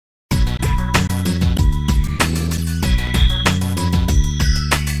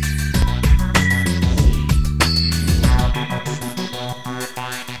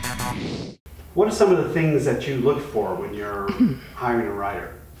are some of the things that you look for when you're hiring a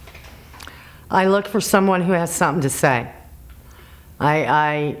writer? I look for someone who has something to say.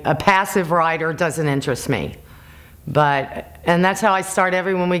 A passive writer doesn't interest me. And that's how I start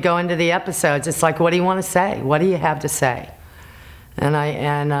when we go into the episodes. It's like, what do you want to say? What do you have to say?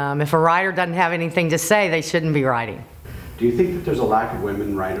 And if a writer doesn't have anything to say, they shouldn't be writing. Do you think that there's a lack of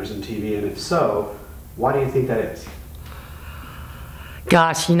women writers in TV? And if so, why do you think that is?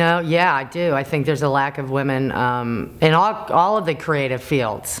 Gosh, yeah, I do. I think there's a lack of women in all of the creative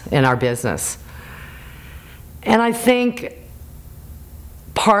fields in our business. And I think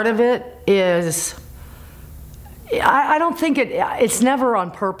part of it is, I don't think it's never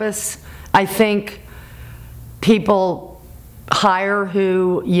on purpose. I think people hire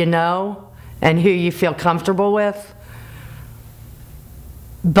who you know and who you feel comfortable with,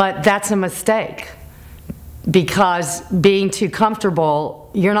 but that's a mistake, because being too comfortable,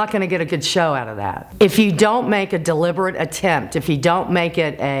 you're not going to get a good show out of that. If you don't make a deliberate attempt, if you don't make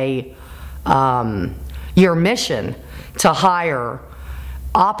it your mission to hire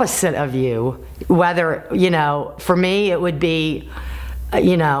opposite of you, whether, for me it would be,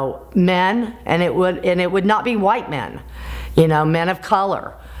 men, and it would not be white men, men of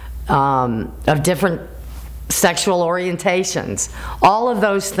color, of different sexual orientations, all of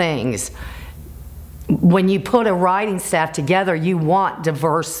those things. When you put a writing staff together, you want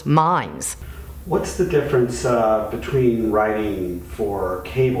diverse minds. What's the difference between writing for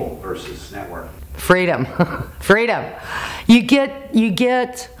cable versus network? Freedom. Freedom. You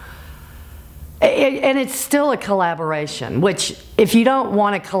get, and it's still a collaboration, which if you don't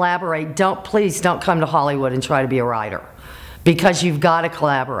want to collaborate, please don't come to Hollywood and try to be a writer, because you've got to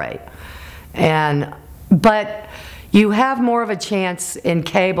collaborate. But you have more of a chance in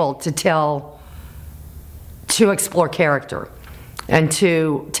cable to explore character and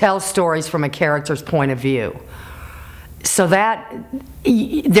to tell stories from a character's point of view. So that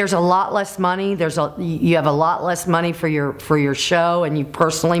there's a lot less money. You have a lot less money for your show, and you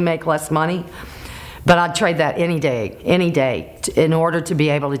personally make less money. But I'd trade that any day, in order to be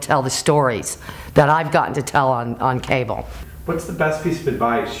able to tell the stories that I've gotten to tell on cable. What's the best piece of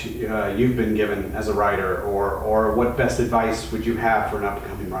advice you've been given as a writer, or what best advice would you have for an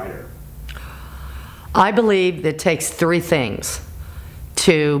up-and-coming writer? I believe it takes 3 things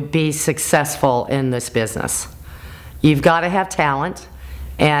to be successful in this business. You've got to have talent,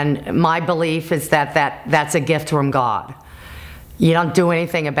 and my belief is that's a gift from God. You don't do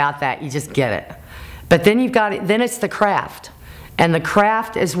anything about that, you just get it. But then then it's the craft, and the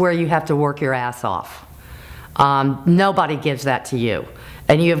craft is where you have to work your ass off. Nobody gives that to you,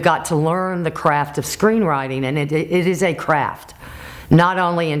 and you've got to learn the craft of screenwriting, and it is a craft. Not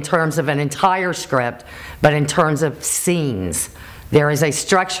only in terms of an entire script, but in terms of scenes. There is a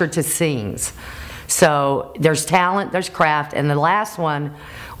structure to scenes. So there's talent, there's craft, and the last one,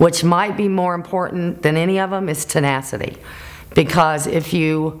 which might be more important than any of them, is tenacity. Because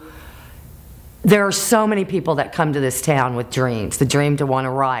there are so many people that come to this town with dreams, the dream to want to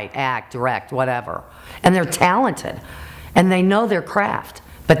write, act, direct, whatever. And they're talented, and they know their craft,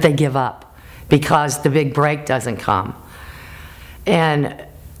 but they give up because the big break doesn't come. And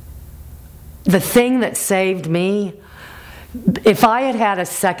the thing that saved me, if I had had a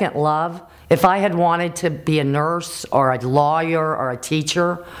second love, if I had wanted to be a nurse or a lawyer or a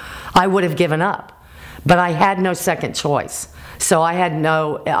teacher, I would have given up. But I had no second choice. So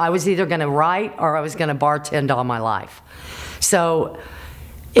I was either going to write or I was going to bartend all my life. So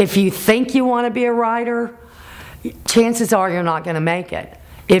if you think you want to be a writer, chances are you're not going to make it.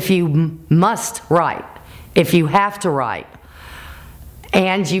 If you must write, if you have to write,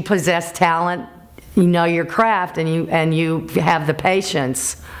 and you possess talent, you know your craft, and you have the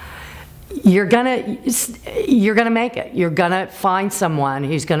patience, you're gonna make it. You're gonna find someone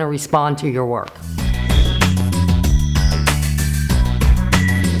who's gonna respond to your work.